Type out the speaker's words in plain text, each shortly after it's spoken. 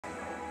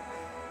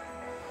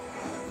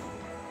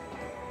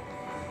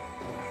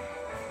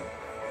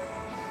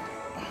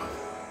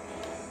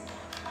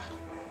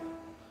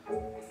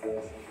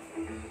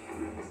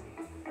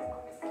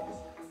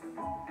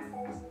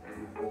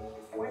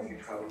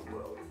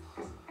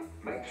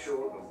Make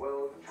sure the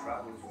world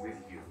travels with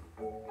you.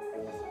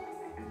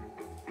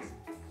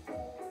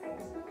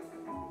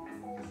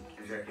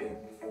 Check in,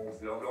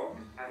 log on,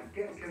 and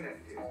get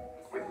connected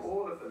with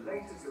all of the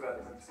latest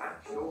developments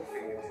at your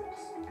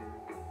fingertips.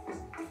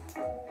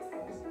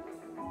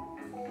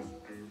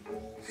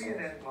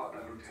 CNN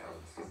Partner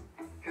Hotels,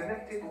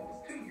 connected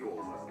to your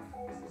world.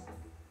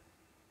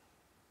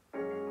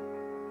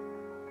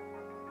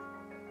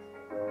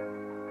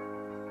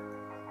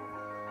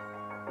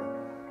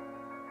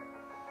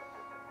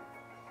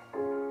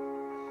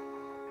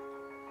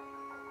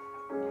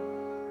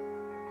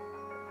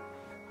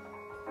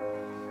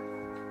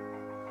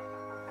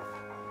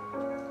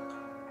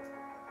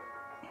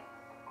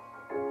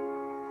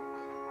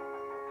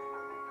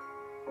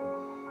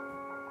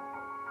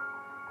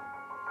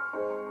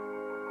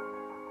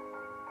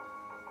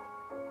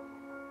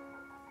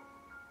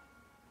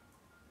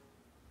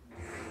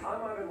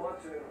 I'm Ivan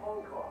Watson in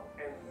Hong Kong,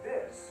 and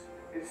this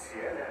is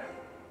CNN.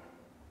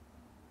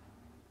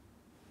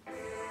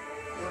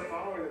 We're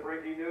following the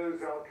breaking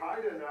news.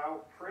 Al-Qaeda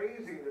now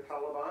praising the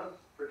Taliban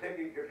for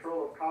taking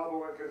control of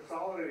Kabul and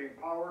consolidating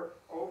power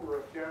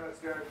over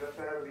Afghanistan just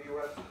ahead of the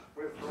U.S.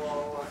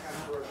 withdrawal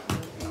after a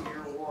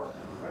 20-year war.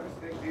 Let's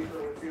dig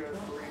deeper with CNN's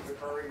Fareed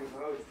Zakaria, who's the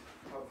host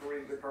of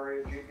Fareed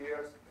Zakaria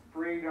GPS.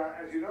 Fareed,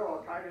 as you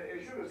know, Al-Qaeda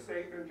issued a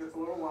statement just a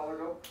little while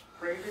ago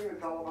praising the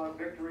Taliban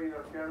victory in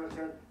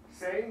Afghanistan,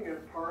 saying in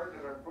part,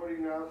 and I'm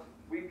quoting now,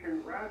 "We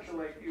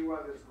congratulate you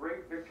on this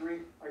great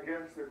victory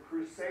against the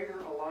Crusader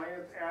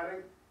Alliance,"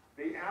 adding,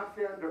 "The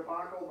Afghan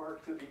debacle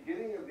marks the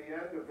beginning of the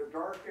end of the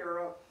dark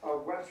era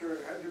of Western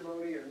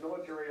hegemony and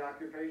military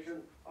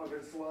occupation of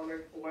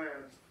Islamic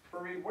lands."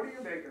 Fareed, what do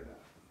you make of that?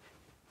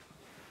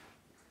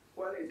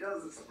 Well, it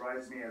doesn't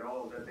surprise me at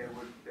all that they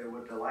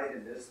would delight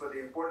in this, but the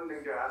important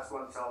thing to ask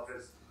oneself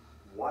is,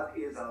 what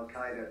is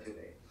Al-Qaeda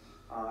today?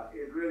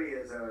 It really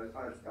is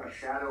a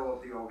shadow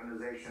of the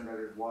organization that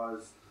it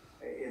was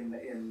in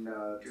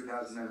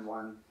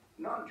 2001.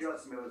 Not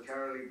just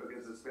militarily,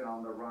 because it's been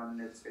on the run,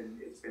 it's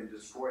been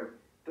destroyed.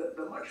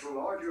 The much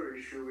larger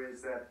issue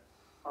is that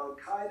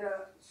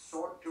Al-Qaeda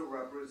sought to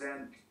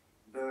represent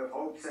the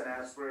hopes and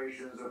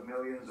aspirations of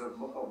millions of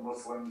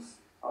Muslims,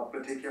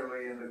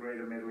 particularly in the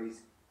Greater Middle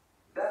East.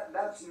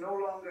 That's no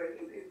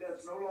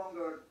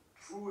longer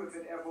true if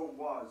it ever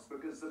was,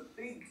 because the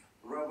big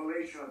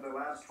revelation of the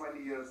last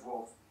 20 years,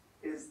 Wolf,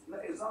 is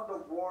not the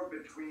war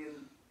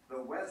between the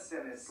West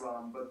and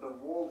Islam, but the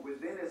war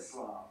within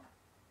Islam,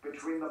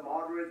 between the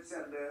moderates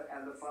and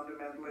the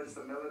fundamentalists,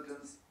 the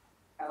militants.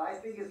 And I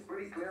think it's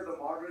pretty clear the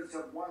moderates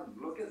have won.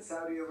 Look at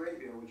Saudi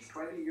Arabia, which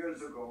 20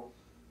 years ago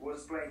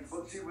was playing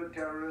footsie with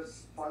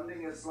terrorists,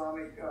 funding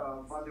Islamic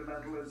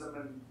fundamentalism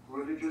and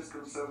religious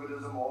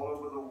conservatism all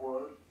over the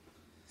world.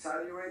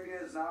 Saudi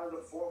Arabia is now at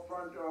the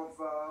forefront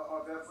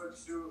of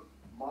efforts to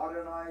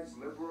modernize,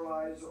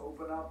 liberalize,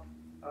 open up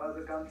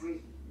the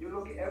country. You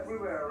look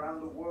everywhere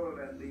around the world,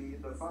 and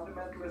the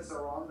fundamentalists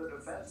are on the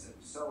defensive.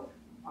 So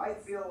I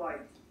feel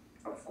like,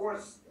 of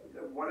course,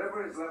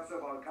 whatever is left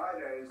of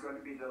Al-Qaeda is going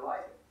to be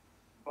delighted.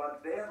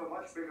 But they have a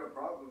much bigger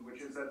problem, which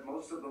is that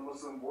most of the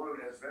Muslim world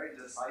has very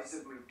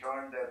decisively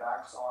turned their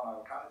backs on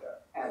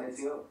Al-Qaeda and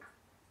its ilk.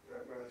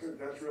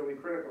 That's really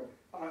critical.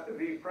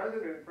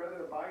 President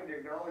Biden,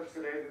 acknowledged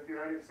today that the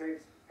United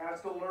States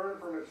has to learn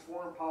from its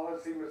foreign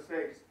policy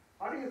mistakes.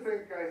 How do you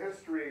think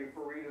history,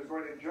 Fareed, is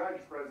going to judge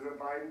President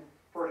Biden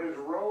for his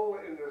role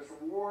in this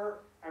war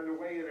and the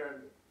way it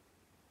ended?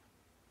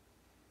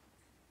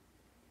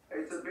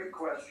 It's a big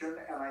question,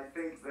 and I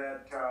think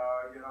that,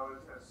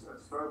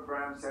 as Philip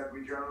Graham said,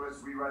 we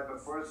journalists, we write the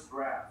first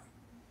draft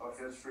of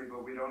history,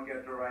 but we don't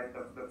get to write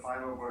the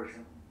final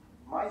version.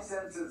 My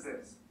sense is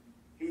this.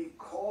 He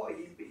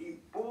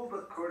pulled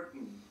the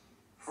curtain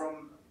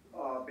from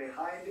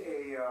behind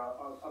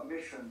a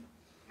mission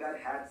that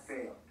had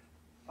failed.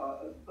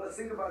 Let's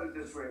think about it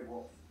this way,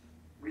 Wolf.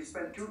 We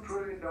spent $2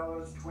 trillion,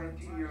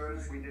 20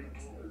 years. We did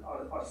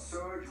a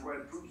surge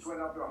where troops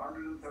went up to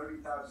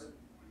 130,000.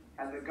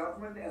 And the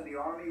government and the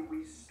army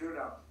we stood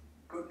up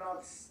could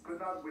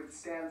not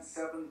withstand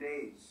 7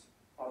 days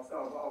of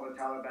a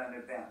Taliban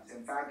advance.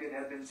 In fact, it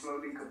had been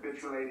slowly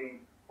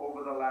capitulating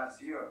over the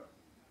last year.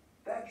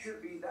 That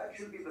should be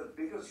the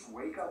biggest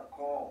wake-up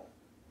call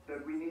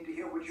that we need to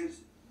hear, which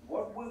is,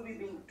 what were we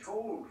being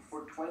told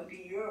for 20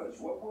 years?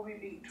 What were we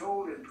being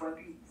told in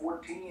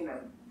 2014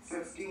 and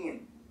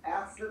 15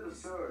 after the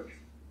surge,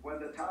 when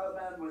the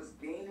Taliban was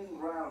gaining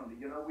ground?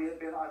 We had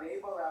been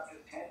unable after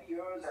 10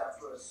 years,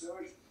 after a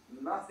surge,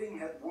 nothing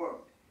had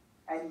worked.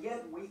 And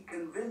yet we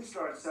convinced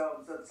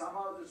ourselves that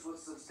somehow this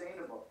was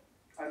sustainable.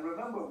 And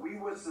remember, we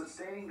were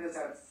sustaining this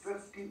at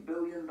 $50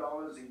 billion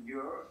a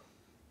year,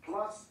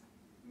 plus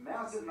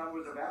massive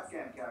numbers of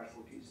Afghan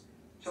casualties.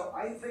 So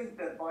I think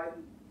that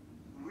Biden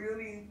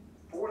really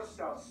forced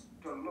us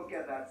to look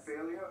at that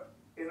failure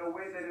in a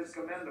way that is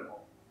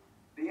commendable.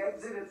 The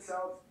exit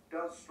itself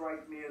does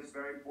strike me as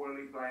very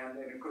poorly planned,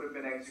 and it could have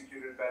been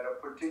executed better,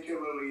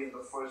 particularly in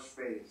the first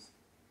phase.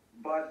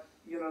 But,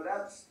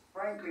 that's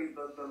frankly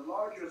the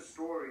larger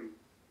story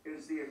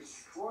is the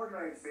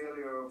extraordinary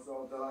failure of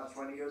the last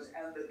 20 years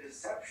and the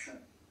deception.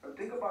 And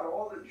think about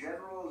all the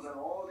generals and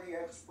all the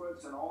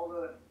experts and all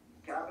the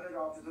cabinet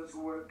officers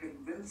who were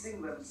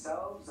convincing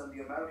themselves and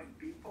the American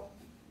people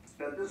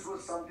that this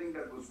was something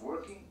that was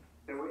working.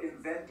 They were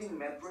inventing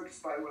metrics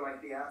by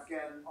like the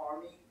Afghan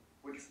army,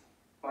 which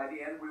by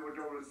the end we were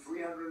told was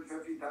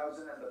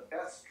 350,000 and the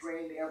best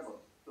trained ever.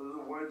 Those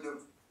are the words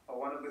of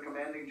one of the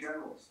commanding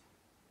generals.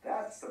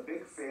 That's the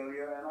big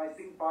failure, and I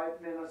think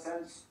Biden, in a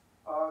sense,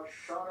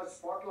 shone a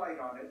spotlight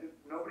on it.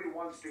 Nobody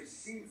wants to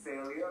see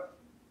failure,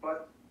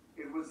 but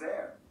it was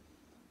there.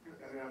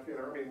 And the Afghan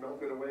army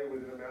melted away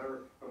within a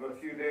matter of a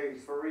few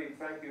days. Fareed,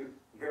 thank you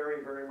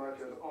very, very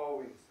much, as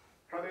always.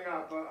 Coming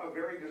up, a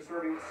very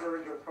disturbing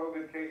surge of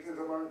COVID cases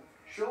among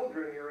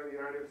children here in the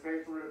United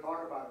States. We're going to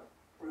talk about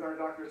it with our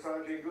Dr.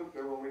 Sanjay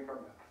Gupta when we come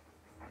back.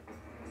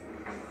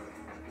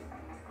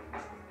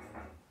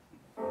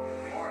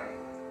 Morning.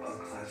 A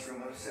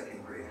classroom of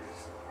second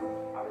graders.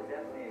 I was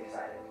definitely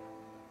excited.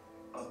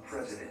 A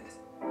president.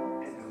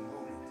 And a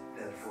moment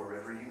that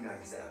forever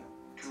unites them.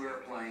 2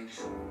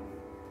 airplanes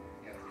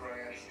have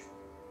crashed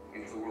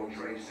into the World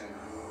Trade Center.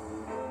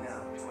 Now,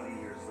 20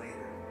 years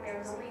later. There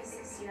was only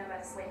 16 of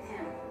us with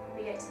him.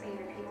 We get to be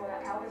the people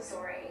that tell the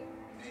story.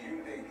 Do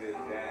you think that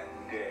that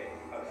day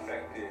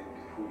affected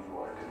who you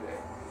are today?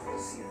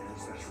 CNN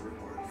special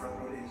report from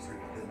Road History,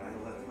 the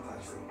 9/11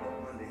 classroom,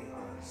 Monday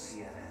on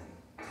CNN.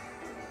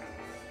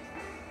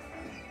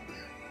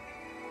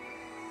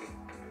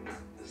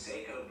 The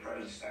Seiko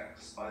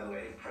Prospex, by the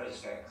way,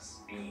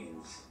 Prospex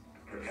means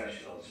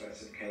professional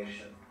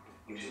specification,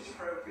 which is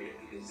appropriate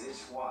because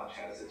this watch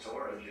has its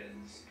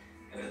origins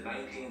in a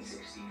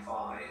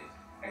 1965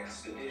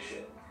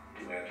 expedition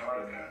to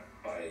Antarctica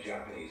by a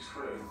Japanese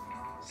crew.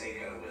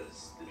 Seiko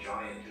was the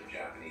giant of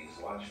Japanese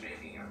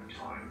watchmaking at the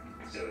time,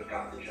 so it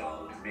got the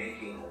job of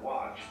making a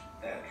watch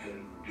that could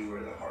endure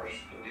the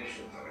harsh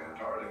conditions of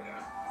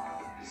Antarctica.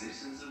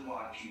 This is a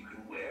watch you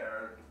can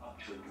wear up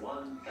to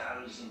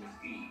 1,000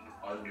 feet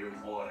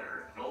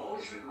underwater. It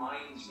always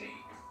reminds me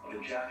of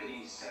a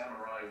Japanese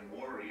samurai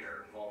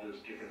warrior with all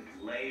those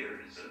different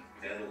layers of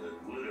metal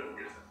and wood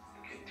over them.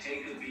 It can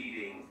take a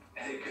beating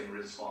and it can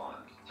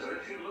respond. So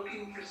if you're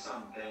looking for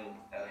something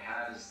that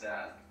has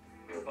that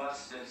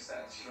robustness,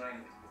 that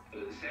strength,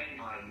 but at the same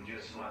time you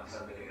just want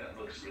something that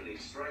looks really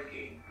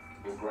striking,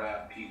 will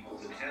grab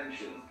people's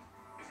attention,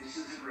 this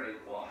is a great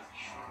watch.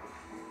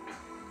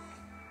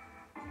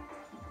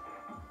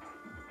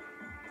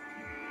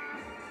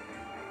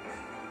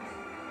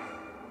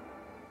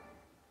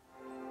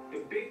 The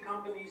big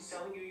companies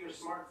selling you your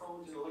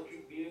smartphones and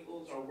electric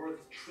vehicles are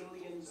worth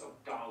trillions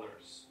of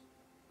dollars.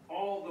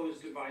 All those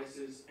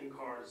devices and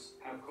cars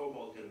have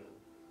cobalt in them.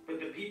 But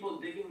the people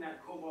digging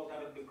that cobalt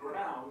out of the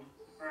ground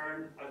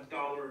earn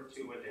 $1 or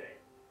 $2 a day.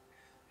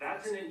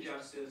 That's an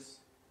injustice,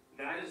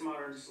 that is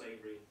modern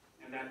slavery,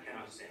 and that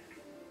cannot stand.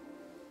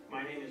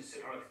 My name is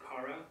Siddharth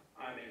Kara.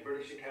 I'm a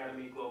British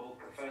Academy Global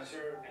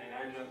Professor and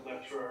an adjunct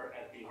lecturer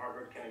at the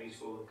Harvard Kennedy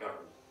School of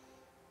Government.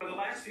 For the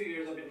last few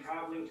years, I've been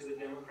traveling to the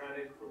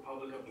Democratic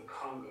Republic of the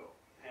Congo,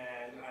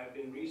 and I've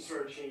been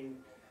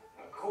researching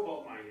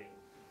cobalt mining.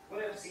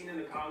 What I've seen in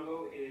the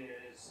Congo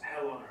is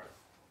hell on earth.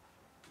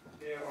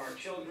 There are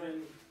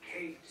children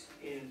caked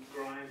in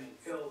grime and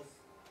filth,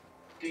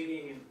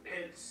 digging in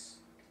pits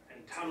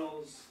and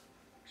tunnels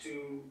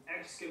to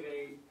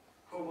excavate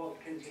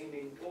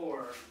cobalt-containing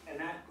ore, and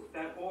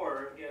that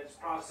ore gets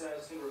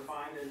processed and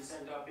refined and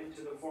sent up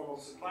into the formal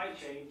supply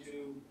chain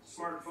to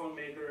smartphone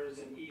makers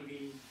and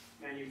EV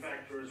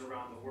manufacturers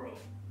around the world.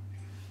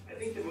 I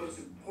think the most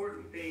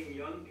important thing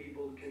young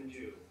people can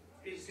do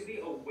is to be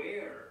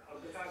aware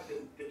of the fact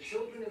that the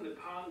children in the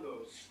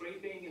Congo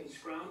scraping and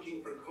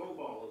scrounging for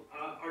cobalt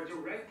are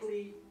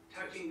directly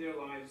touching their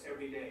lives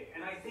every day.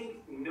 And I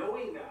think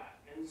knowing that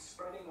and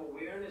spreading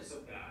awareness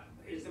of that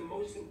is the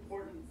most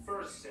important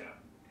first step.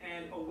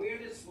 And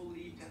awareness will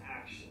lead to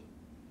action.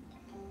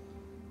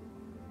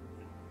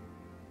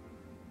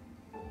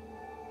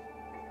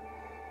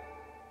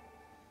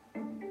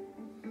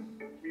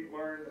 We've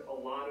learned a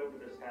lot over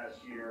this past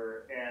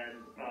year,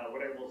 and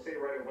what I will say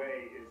right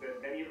away is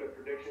that many of the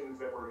predictions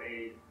that were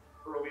made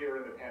earlier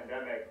in the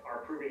pandemic are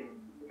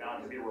proving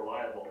not to be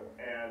reliable.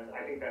 And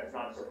I think that's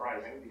not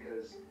surprising,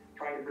 because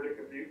trying to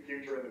predict the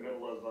future in the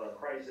middle of a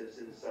crisis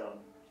is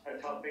a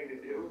tough thing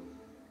to do.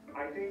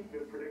 I think the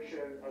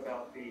prediction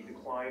about the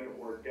decline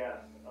or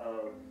death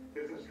of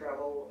business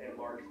travel and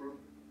large group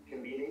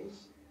convenings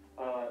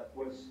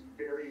was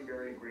very,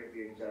 very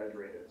greatly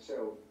exaggerated.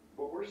 So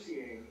what we're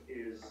seeing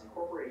is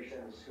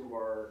corporations who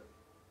are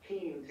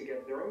keen to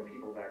get their own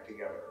people back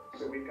together.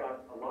 So we've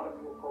got a lot of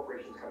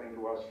corporations coming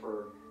to us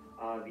for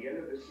the end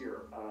of this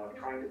year,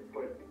 trying to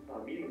put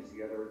meetings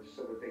together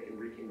so that they can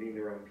reconvene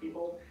their own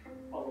people.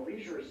 On the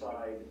leisure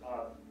side,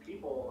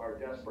 people are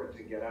desperate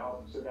to get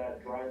out, so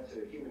that drive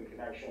to human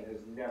connection has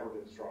never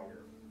been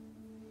stronger.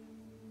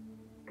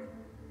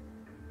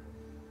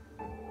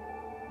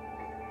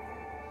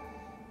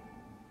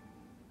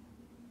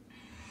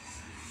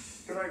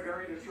 Tonight, very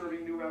very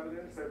disturbing new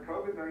evidence that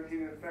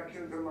COVID-19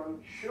 infections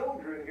among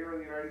children here in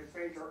the United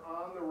States are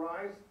on the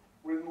rise,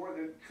 with more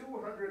than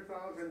 200,000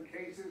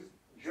 cases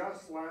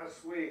just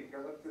last week. Now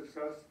let's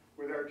discuss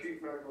with our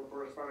chief medical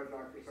correspondent,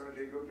 Dr.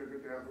 Sanjay Gupta.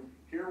 Good to have him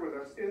here with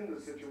us in the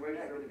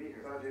situation. Good to be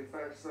here. Sanjay,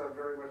 thanks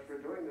very much for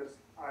doing this.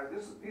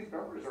 These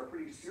numbers are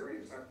pretty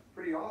serious.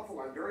 Pretty awful.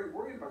 I'm very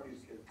worried about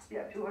these kids.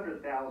 Yeah,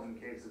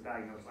 200,000 cases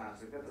diagnosed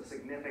last week. That's a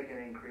significant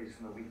increase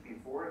from the week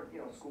before.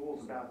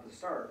 School's about to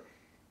start.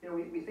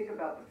 We think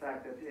about the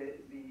fact that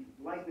the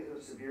likelihood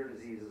of severe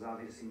disease is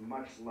obviously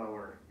much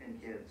lower in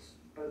kids,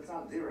 but it's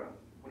not zero.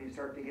 When you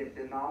start to get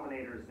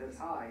denominators this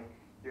high,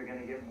 you're going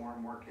to get more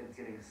and more kids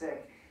getting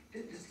sick.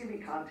 Just to give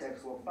you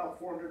context, well, about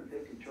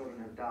 450 children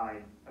have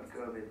died of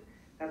COVID.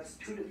 That's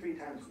 2 to 3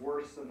 times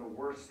worse than the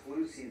worst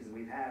flu season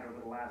we've had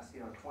over the last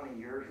 20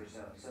 years or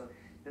so. So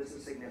this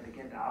is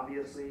significant.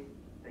 Obviously,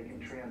 they can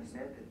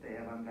transmit if they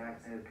have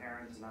unvaccinated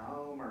parents in the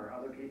home or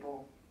other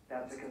people.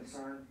 That's a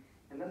concern.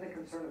 And then the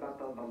concern about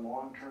the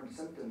long-term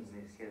symptoms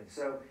in these kids.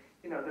 So,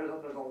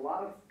 there's a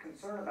lot of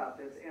concern about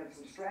this and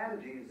some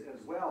strategies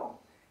as well.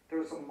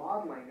 There's some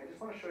modeling. I just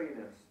want to show you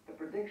this. The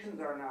predictions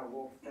are now,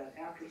 Wolf, that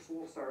after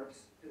school starts,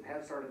 it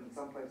has started in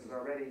some places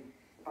already,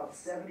 about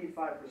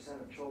 75%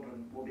 of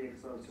children will be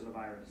exposed to the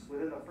virus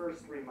within the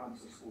first 3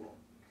 months of school.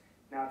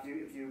 Now,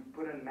 if you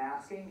put in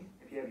masking,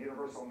 if you have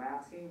universal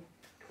masking,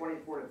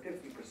 24 to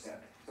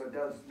 50%. So it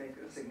does make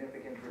a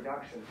significant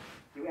reduction.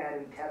 You add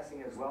in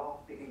testing as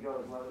well, it can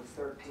go as low as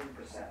 13%.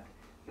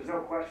 There's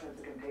no question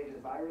it's a contagious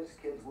virus.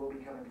 Kids will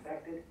become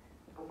infected.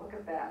 But look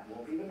at that.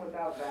 Well, even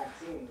without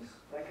vaccines,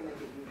 that can make a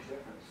huge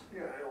difference.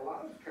 Yeah, and a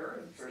lot of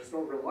parents are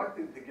still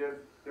reluctant to give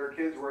their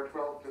kids who are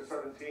 12 to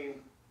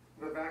 17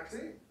 the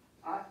vaccine.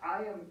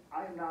 I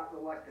am not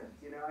reluctant.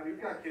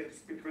 You've got kids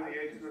between the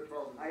ages of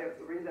 12 and 17. I have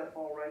 3 that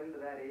fall right into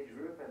that age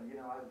group, and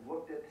I've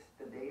looked at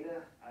the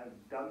data. I've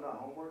done the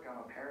homework. I'm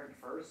a parent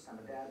first. I'm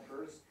a dad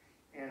first,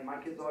 and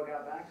my kids all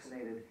got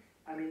vaccinated.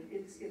 I mean,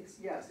 it's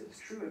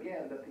true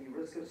again that the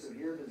risk of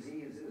severe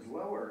disease is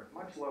lower,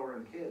 much lower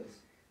in kids.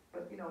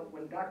 But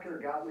when Dr.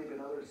 Gottlieb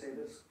and others say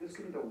this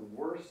could be the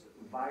worst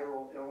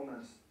viral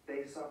illness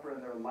they suffer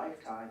in their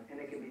lifetime, and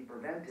it can be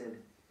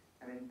prevented,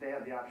 I mean, they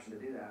have the option to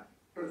do that.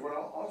 Because what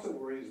also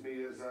worries me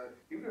is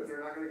even if they're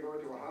not going to go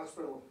into a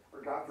hospital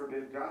or, God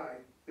forbid, die,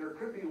 there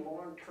could be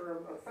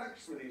long-term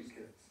effects for these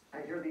kids.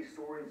 I hear these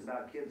stories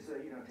about kids,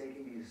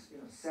 taking these,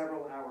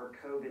 several-hour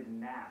COVID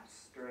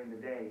naps during the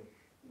day,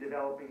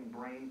 developing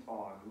brain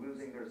fog,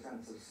 losing their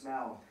sense of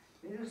smell.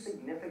 These are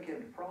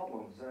significant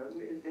problems.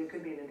 They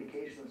could be an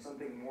indication of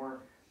something more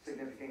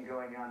significant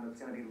going on that's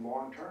going to be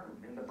long-term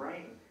in the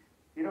brain.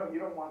 You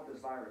don't want this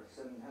virus,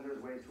 and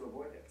there's ways to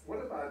avoid it. What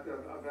about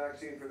a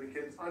vaccine for the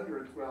kids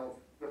under 12,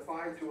 the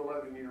 5 to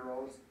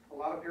 11-year-olds? A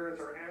lot of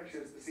parents are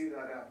anxious to see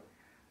that happen.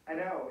 I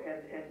know,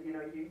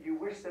 and you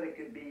wish that it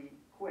could be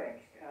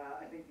quick.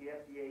 I think the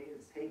FDA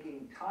is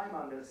taking time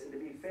on this, and to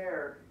be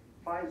fair,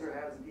 Pfizer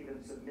hasn't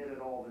even submitted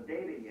all the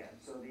data yet,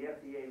 so the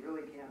FDA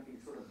really can't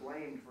be sort of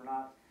blamed for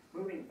not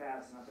moving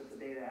fast enough if the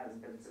data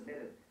hasn't been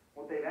submitted.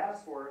 What they've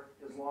asked for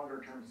is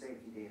longer-term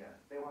safety data.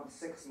 They want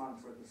 6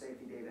 months worth of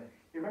safety data.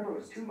 You remember it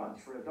was 2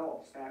 months for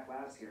adults back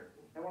last year.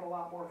 They want a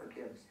lot more for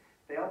kids.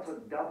 They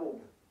also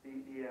doubled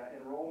the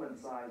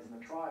enrollment size in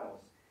the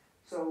trials.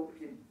 So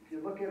if you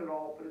look at it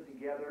all, put it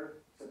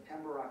together,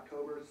 September,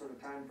 October sort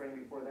of time frame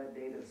before that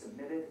data is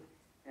submitted,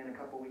 and a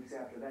couple weeks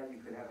after that, you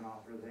could have an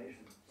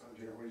authorization.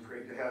 Sanjay, always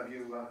great to have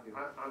you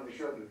on the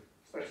show.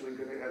 Especially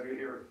good to have you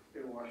here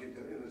in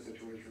Washington in this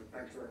situation.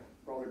 Thanks for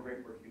all the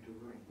great work you do.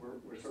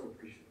 We're so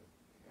appreciative.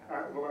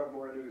 We'll have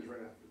more news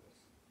right after this.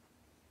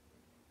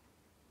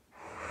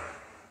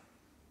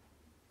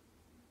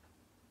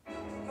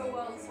 For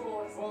World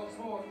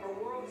Sport. For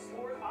World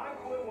Sport, I'm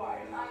Coy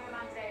White. I'm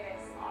Amanda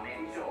Davis. I'm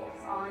Andy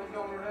Schultz. I'm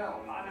Don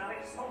Rennell. I'm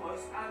Alex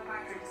Thomas. I'm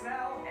Patrick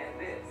Snell. And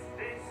this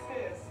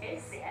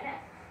is CNN.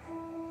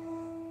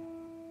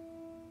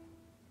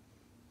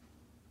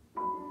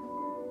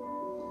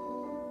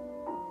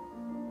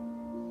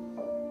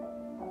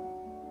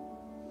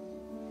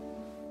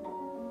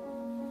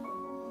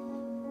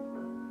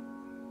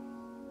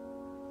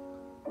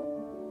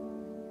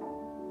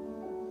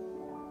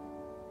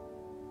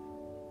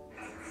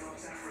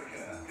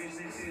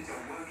 Businesses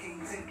are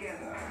working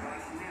together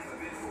like never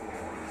before.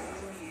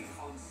 All new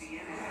on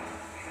CNN,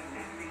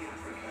 Connecting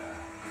Africa.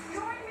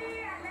 Join me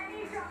and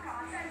Lenny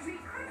Duckart as we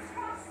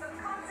crisscross the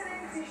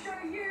continent to show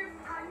you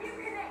how new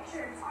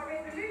connections are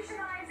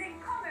revolutionizing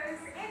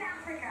commerce in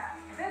Africa.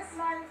 This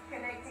month,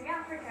 Connecting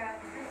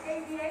Africa through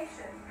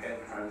aviation.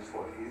 Air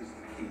transport is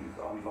the key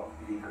to unlock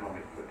the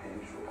economic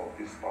potential of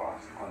this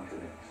vast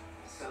continent.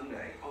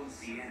 Sunday on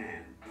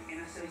CNN, in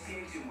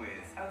association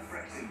with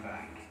Afrexim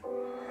Bank.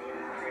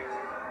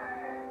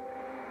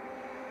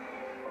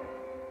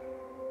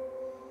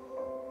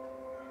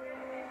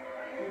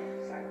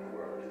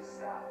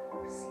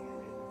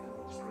 CNN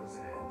Films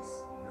presents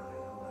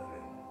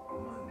 9/11,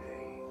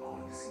 Monday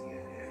on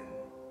CNN.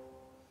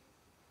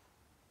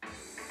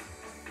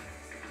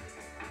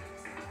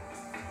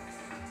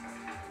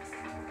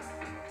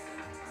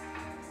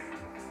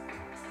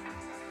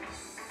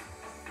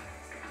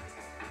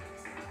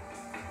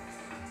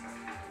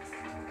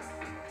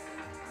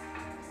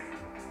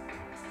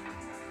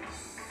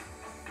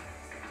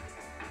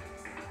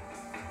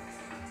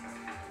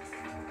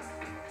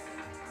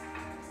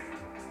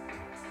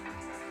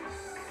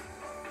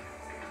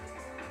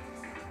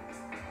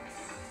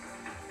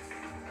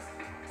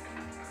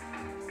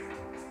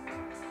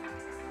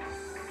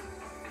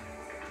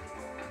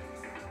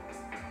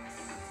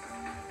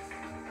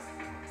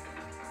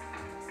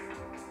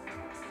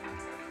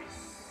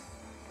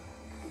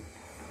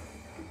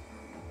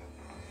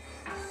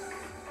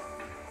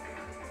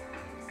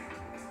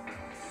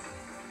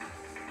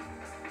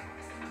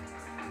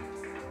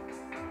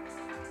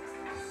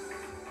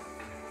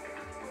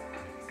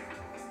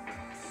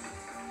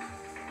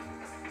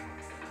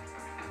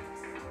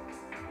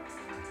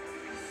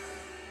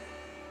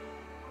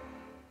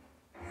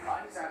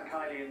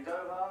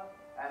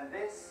 and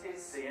this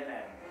is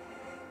CNN.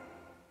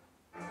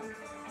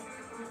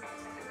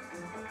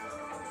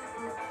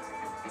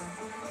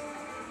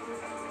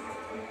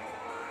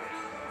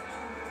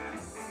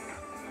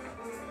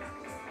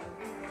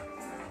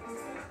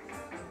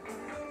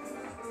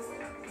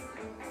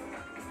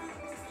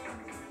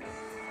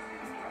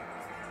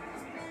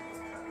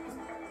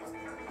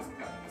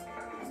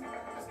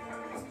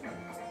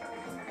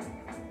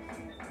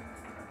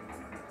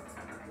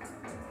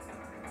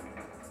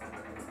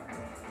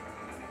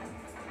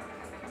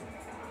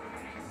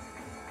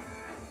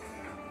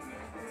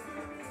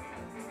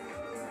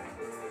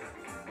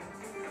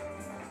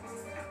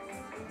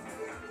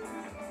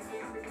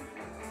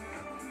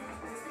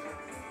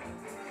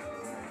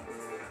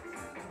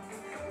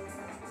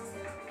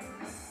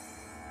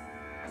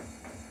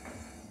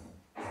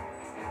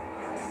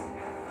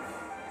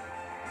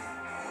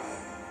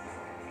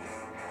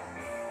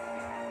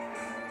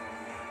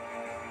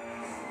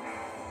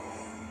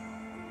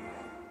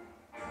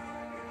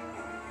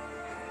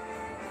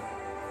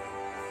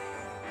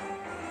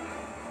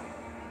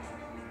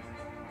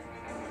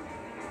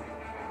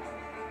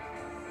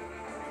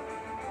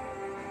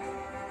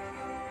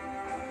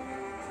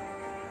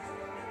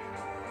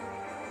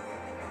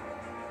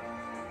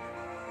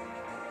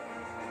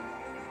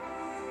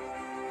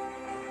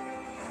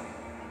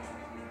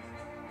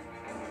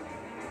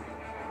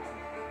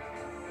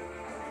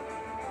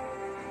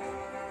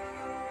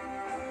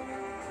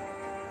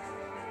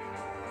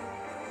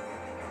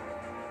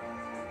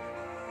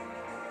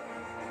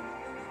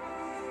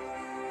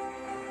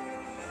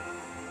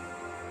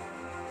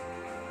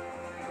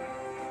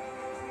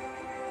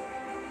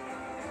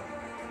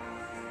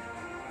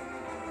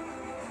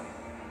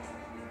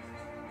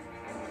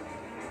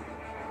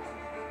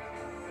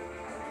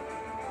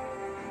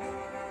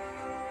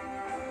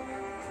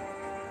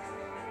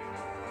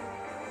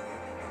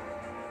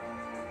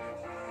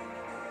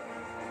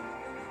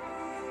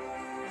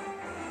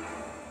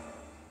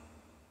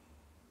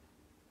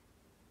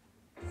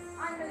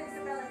 I'm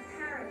Melissa Bell in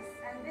Paris,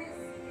 and this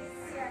is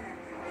CNN.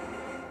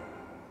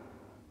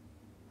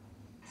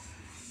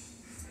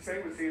 Stay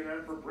with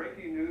CNN for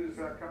breaking news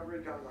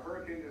coverage on the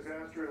hurricane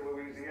disaster in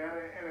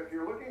Louisiana. And if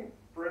you're looking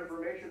for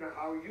information on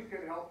how you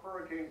can help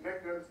hurricane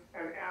victims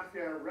and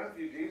Afghan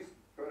refugees,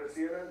 go to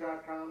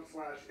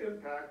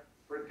cnn.com/impact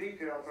for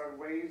details on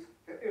ways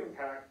to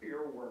impact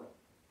your world.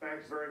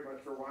 Thanks very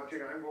much for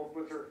watching. I'm Wolf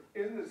Blitzer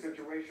in the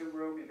Situation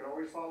Room. You can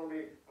always follow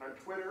me on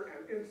Twitter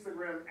and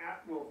Instagram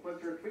at Wolf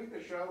Blitzer. Tweet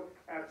the show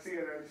at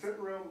CNN Sit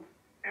Room.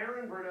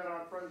 Aaron Burnett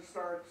Out Front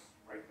starts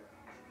right now.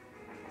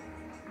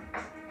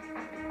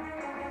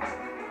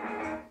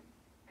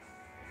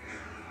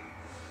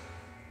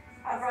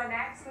 Up front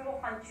next, we will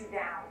hunt you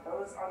down.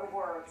 Those are the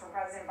words from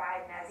President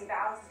Biden as he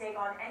vows to take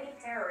on any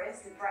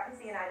terrorist who threatens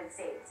the United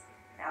States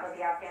now that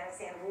the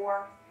Afghanistan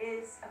war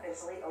is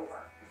officially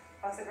over.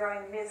 Plus the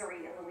growing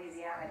misery in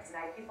Louisiana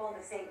tonight. People in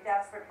the state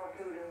desperate for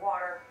food and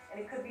water, and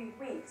it could be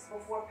weeks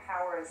before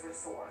power is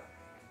restored.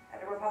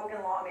 And a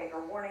Republican lawmaker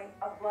warning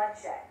of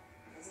bloodshed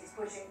as he's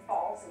pushing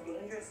false and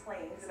dangerous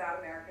claims about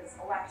America's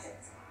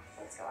elections.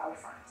 Let's go out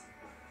front.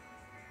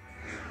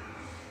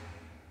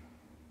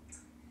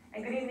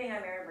 And good evening,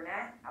 I'm Erin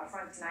Burnett. Out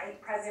front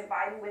tonight, President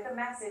Biden with a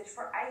message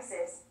for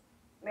ISIS.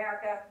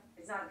 America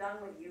is not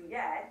done with you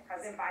yet.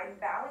 President Biden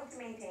vowing to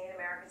maintain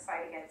America's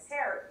fight against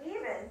terror,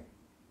 even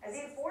as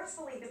he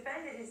forcefully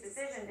defended his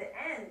decision to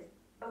end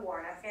the war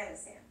in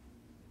Afghanistan.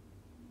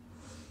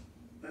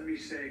 Let me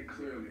say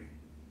clearly,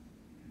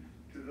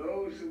 to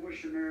those who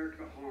wish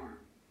America harm,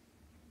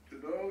 to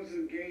those who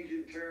engage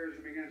in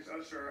terrorism against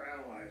us or our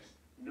allies,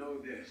 know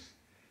this: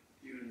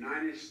 the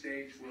United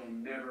States will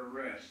never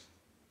rest.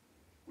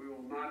 We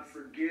will not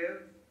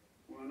forgive,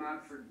 we will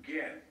not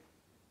forget.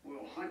 We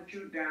will hunt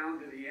you down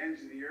to the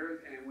ends of the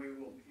earth, and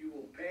you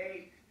will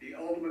pay the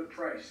ultimate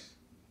price.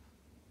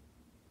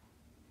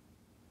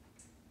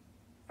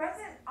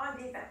 President on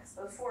defense,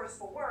 those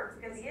forceful words,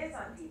 because he is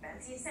on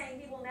defense. He's saying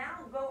he will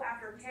now go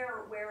after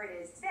terror where it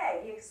is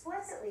today. He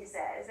explicitly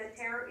says that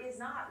terror is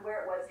not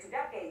where it was 2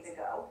 decades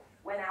ago,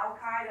 when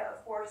Al-Qaeda,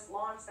 of course,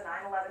 launched the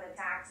 9/11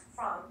 attacks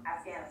from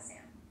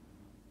Afghanistan.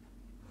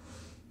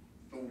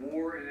 The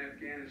war in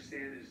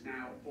Afghanistan is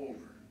now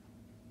over.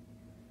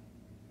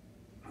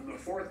 I'm the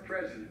 4th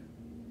president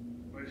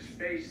who has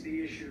faced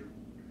the issue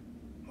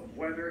of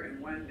whether and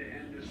when to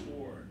end this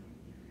war.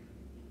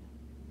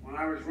 When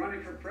I was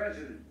running for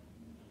president,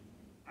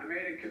 I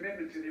made a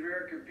commitment to the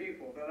American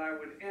people that I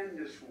would end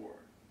this war.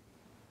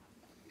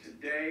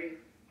 Today,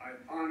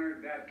 I've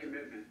honored that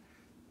commitment.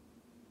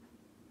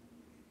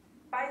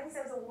 Biden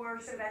says the war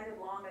should have ended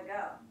long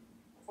ago.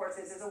 Of course,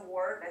 this is a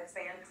war that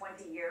spanned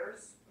 20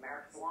 years,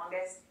 America's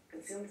longest,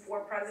 consumed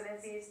 4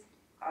 presidencies,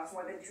 cost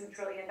more than $2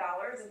 trillion,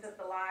 and took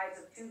the lives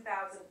of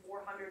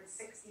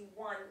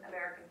 2,461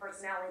 American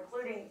personnel,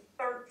 including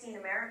 13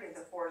 Americans,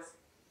 of course,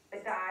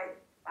 that died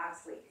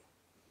last week.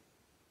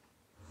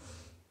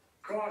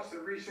 Costs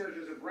that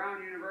researchers at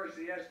Brown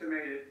University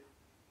estimated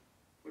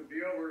would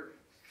be over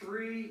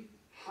 $300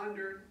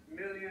 $100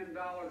 million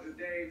a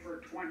day for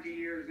 20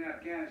 years in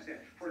Afghanistan,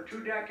 for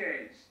 2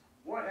 decades.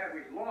 What have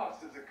we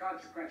lost as a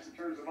consequence in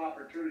terms of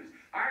opportunities?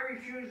 I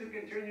refuse to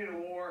continue a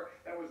war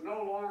that was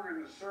no longer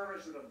in the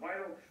service of the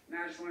vital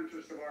national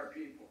interest of our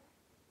people.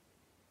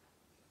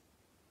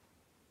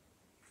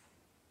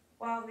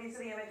 Well, these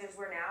are the images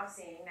we're now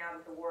seeing now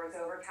that the war is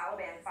over.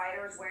 Taliban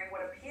fighters wearing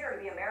what appear to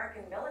be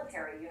American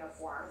military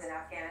uniforms in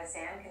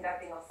Afghanistan,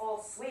 conducting a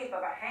full sweep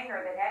of a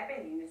hangar that had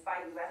been used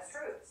by U.S.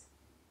 troops.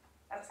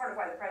 That's part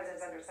of why the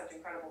president's under such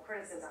incredible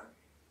criticism.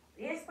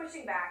 He is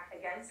pushing back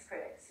against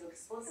critics who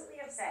explicitly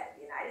have said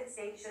the United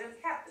States should have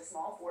kept a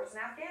small force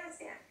in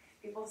Afghanistan.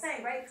 People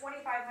saying, right,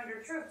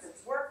 2,500 troops,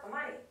 it's worth the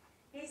money.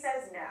 He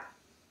says no.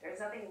 There's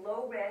nothing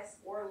low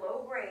risk or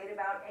low grade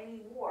about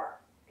any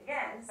war.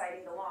 Again,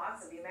 citing the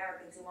loss of the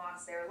Americans who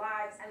lost their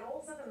lives and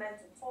also the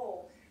mental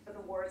toll that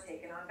the war has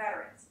taken on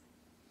veterans.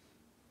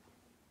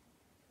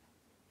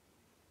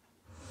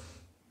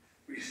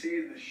 We see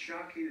in the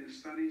shocking and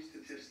stunning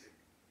statistic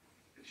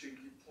that should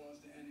give pause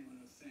to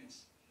anyone who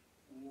thinks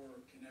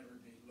war can ever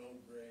be low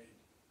grade,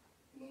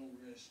 low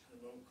risk, or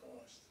low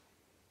cost.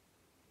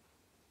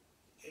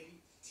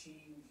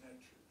 18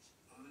 veterans,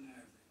 on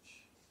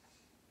average,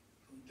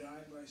 who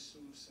die by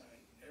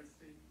suicide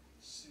every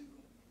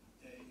single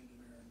day in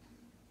America.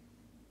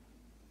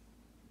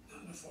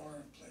 Not in a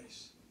far-off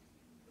place,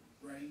 but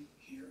right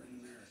here in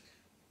America.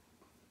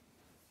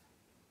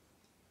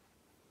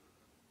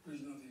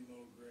 There's nothing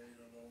low grade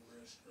or low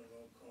risk or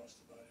low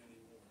cost about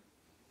any war.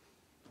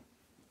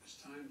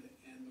 It's time to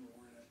end the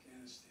war in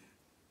Afghanistan.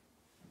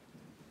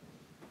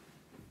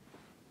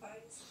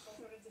 Biden's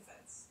full-throated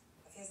defense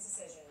of his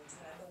decision to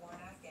end the war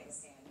in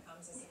Afghanistan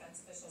comes as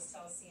defense officials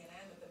tell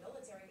CNN that the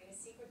military made a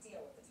secret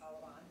deal with the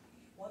Taliban,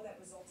 one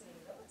that resulted in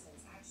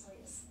militants actually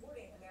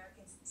escorting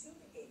Americans to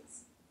the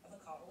gates of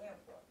the Kabul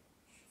airport.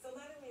 Phil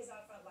Mattingly is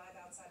out front live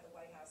outside the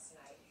White House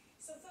tonight.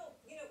 So Phil,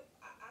 you know,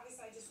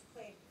 obviously I just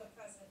played the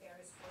president there,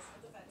 his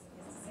forceful defense of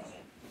his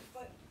decision,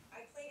 but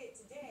I played it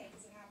today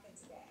because it happened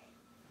today.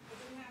 It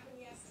didn't happen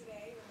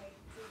yesterday when they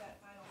threw that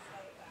final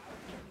flight out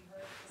and we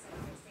heard the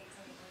Secretary of State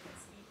Tony Blinken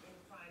speak in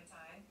prime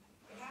time.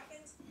 It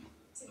happened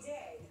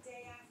today, the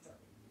day after.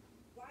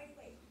 Why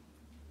wait?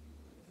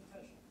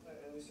 Intentional.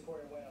 At least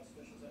according to White House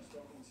officials I've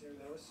spoken to,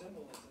 there was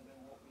symbolism in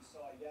what we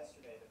saw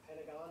yesterday. The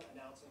Pentagon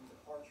announcing the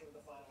departure of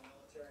the final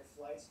military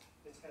flights.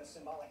 It's kind of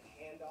symbolic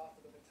handoff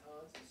of the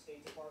baton to the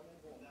State Department,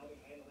 who will now be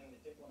handling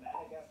the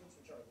diplomatic efforts,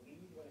 which are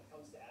lead when it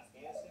comes to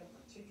Afghanistan,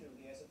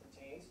 particularly as it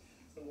pertains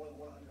to the more than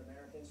 100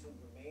 Americans who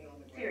remain on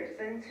the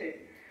ground.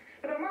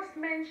 But I must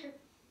mention